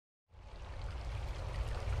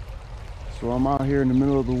So I'm out here in the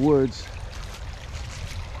middle of the woods,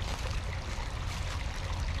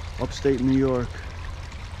 upstate New York.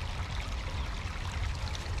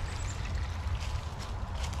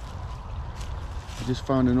 I just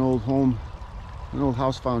found an old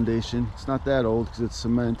house foundation. It's not that old because it's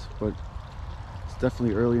cement, but it's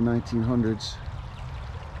definitely early 1900s.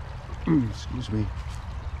 Excuse me.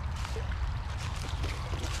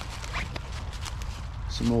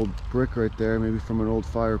 Some old brick right there, maybe from an old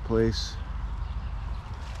fireplace.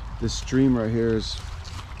 This stream right here is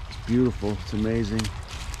beautiful. It's amazing.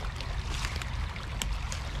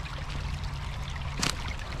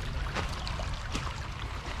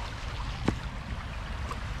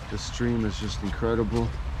 This stream is just incredible.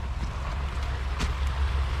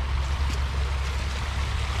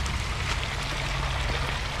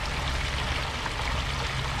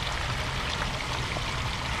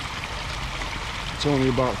 It's only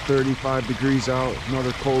about 35 degrees out.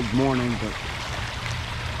 Another cold morning, but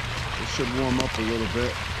it should warm up a little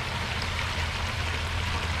bit.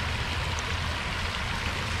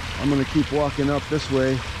 I'm gonna keep walking up this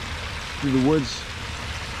way through the woods.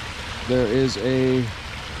 There is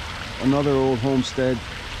another old homestead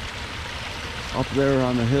up there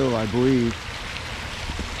on the hill, I believe.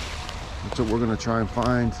 That's what we're gonna try and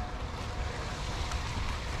find.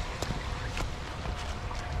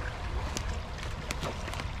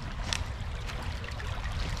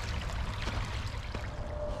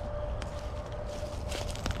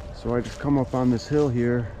 So I just come up on this hill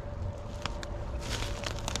here,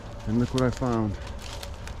 and look what I found.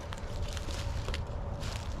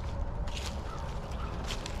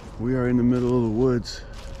 We are in the middle of the woods,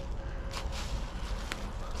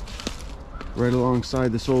 right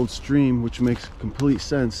alongside this old stream, which makes complete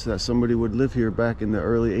sense that somebody would live here back in the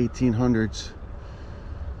early 1800s,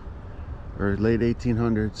 or late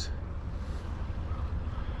 1800s.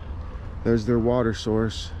 There's their water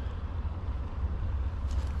source.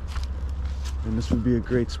 And this would be a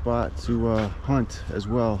great spot to hunt as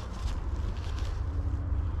well.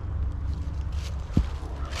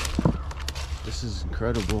 This is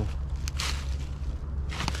incredible.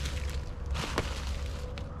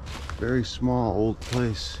 Very small old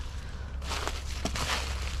place.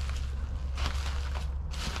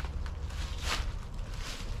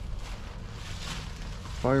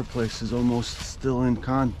 Fireplace is almost still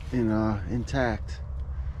intact.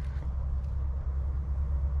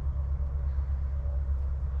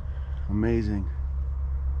 Amazing.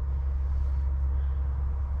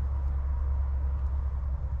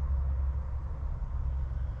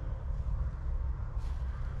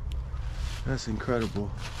 That's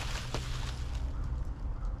incredible.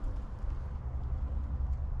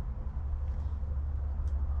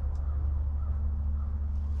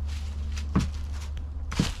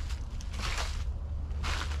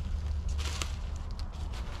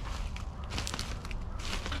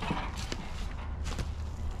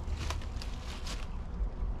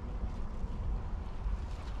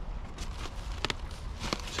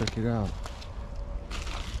 Check it out.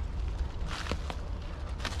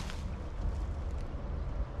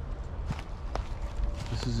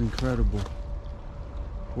 This is incredible.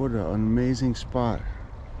 What an amazing spot.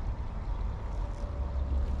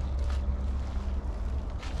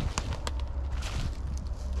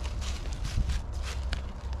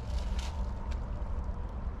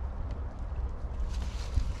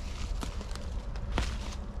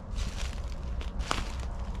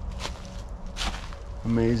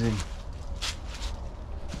 Amazing.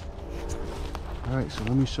 All right, so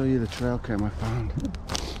let me show you the trail cam I found.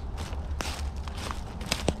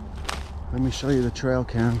 Let me show you the trail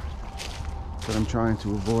cam that I'm trying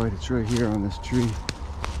to avoid. It's right here on this tree.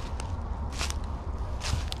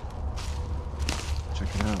 Check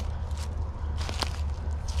it out.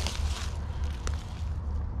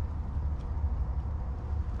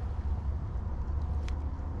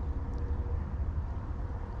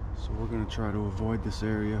 So we're going to try to avoid this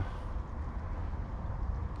area.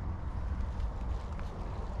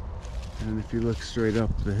 And if you look straight up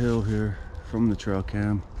the hill here from the trail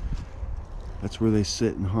cam, that's where they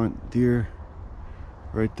sit and hunt deer,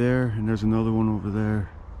 right there, and there's another one over there.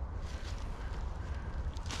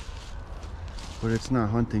 But it's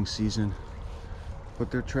not hunting season,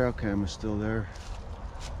 but their trail cam is still there.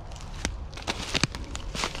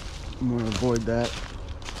 I'm going to avoid that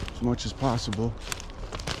as much as possible.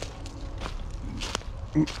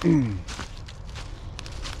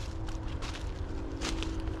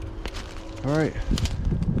 All right,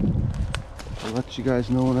 I'll let you guys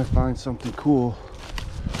know when I find something cool.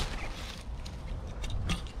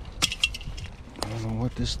 I don't know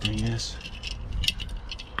what this thing is.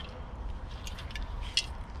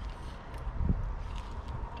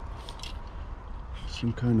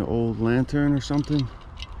 Some kind of old lantern or something.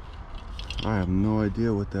 I have no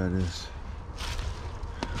idea what that is.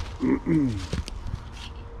 I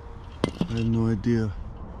have no idea.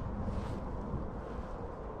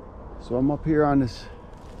 So I'm up here on this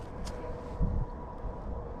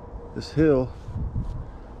hill.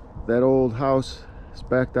 That old house is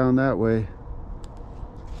back down that way.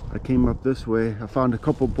 I came up this way. I found a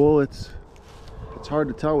couple bullets. It's hard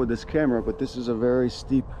to tell with this camera, but this is a very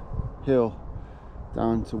steep hill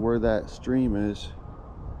down to where that stream is.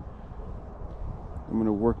 I'm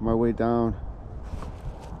gonna work my way down.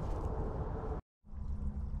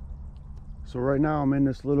 So right now I'm in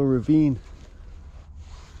this little ravine.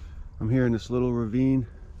 I'm here in this little ravine.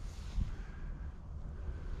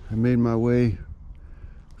 I made my way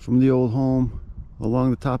from the old home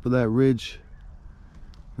along the top of that ridge,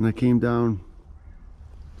 and I came down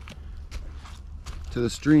to the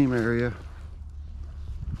stream area.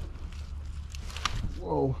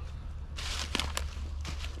 Whoa.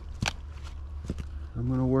 I'm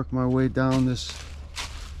gonna work my way down this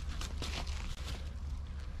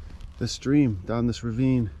stream, down this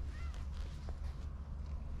ravine.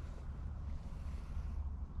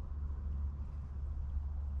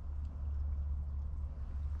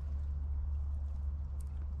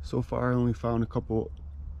 So far I only found a couple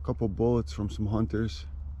bullets from some hunters.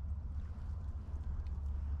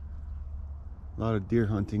 A lot of deer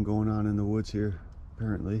hunting going on in the woods here,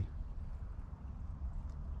 apparently.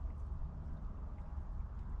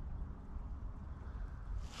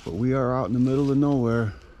 But we are out in the middle of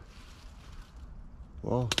nowhere.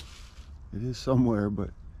 Well, it is somewhere, but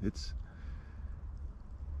it's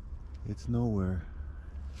nowhere.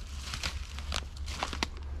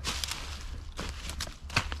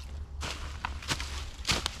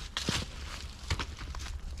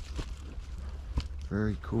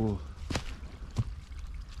 Very cool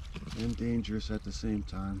and dangerous at the same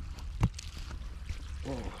time.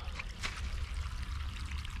 Whoa.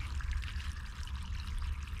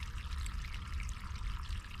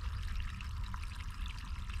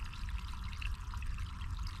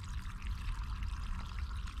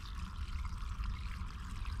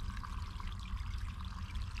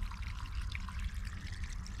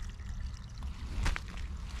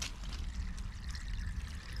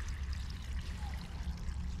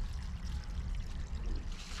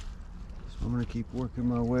 I'm gonna keep working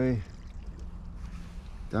my way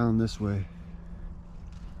down this way.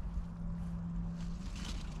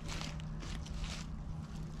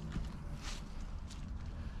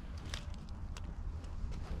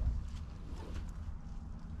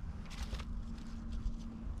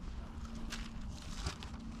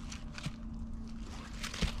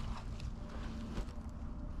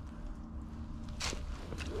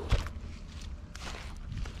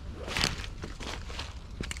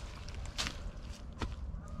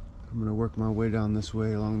 I'm gonna work my way down this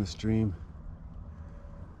way along the stream.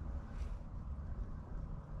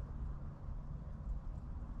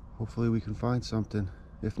 Hopefully we can find something.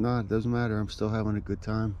 If not, it doesn't matter. I'm still having a good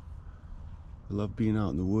time. I love being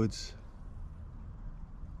out in the woods,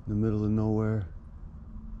 in the middle of nowhere.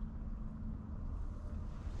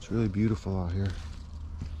 It's really beautiful out here.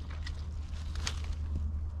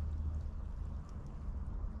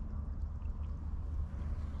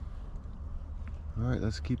 All right,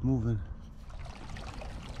 let's keep moving.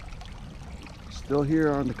 Still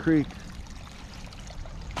here on the creek.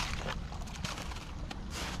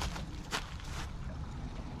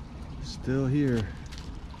 Still here.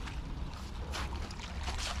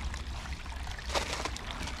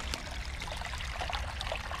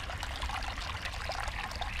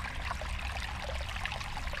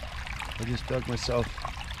 I just dug myself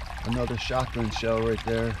another shotgun shell right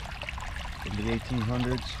there from the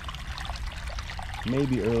 1800s.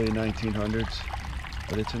 Maybe early 1900s,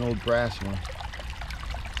 but it's an old brass one.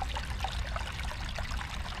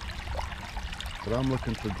 But I'm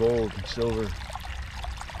looking for gold and silver,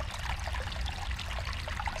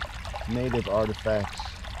 native artifacts,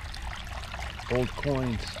 old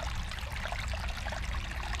coins,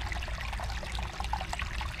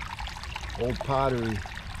 old pottery.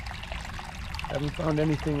 Haven't found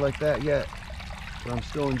anything like that yet, but I'm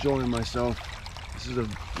still enjoying myself. This is a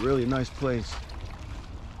really nice place.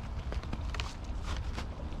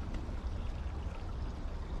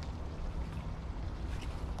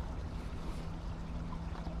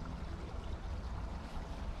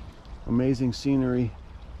 Amazing scenery,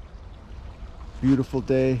 beautiful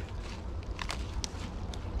day.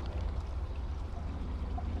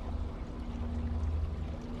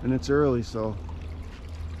 And it's early, so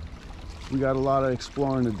we got a lot of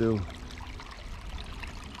exploring to do.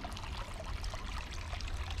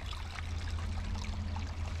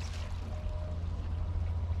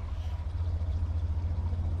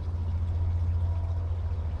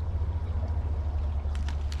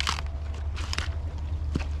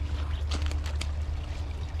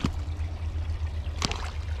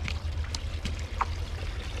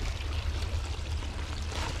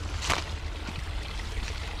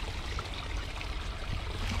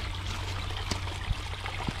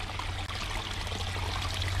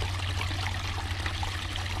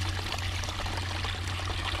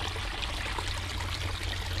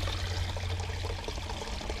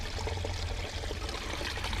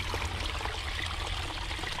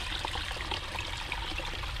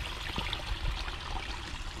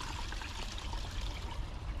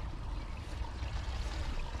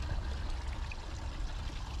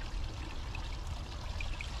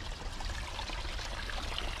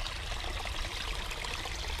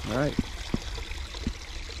 All right,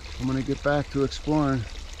 I'm gonna get back to exploring.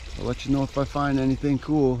 I'll let you know if I find anything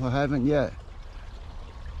cool. I haven't yet.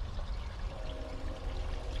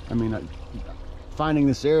 I mean, finding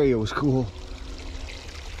this area was cool.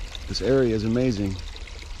 This area is amazing.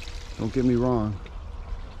 Don't get me wrong.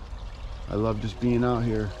 I love just being out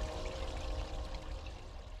here.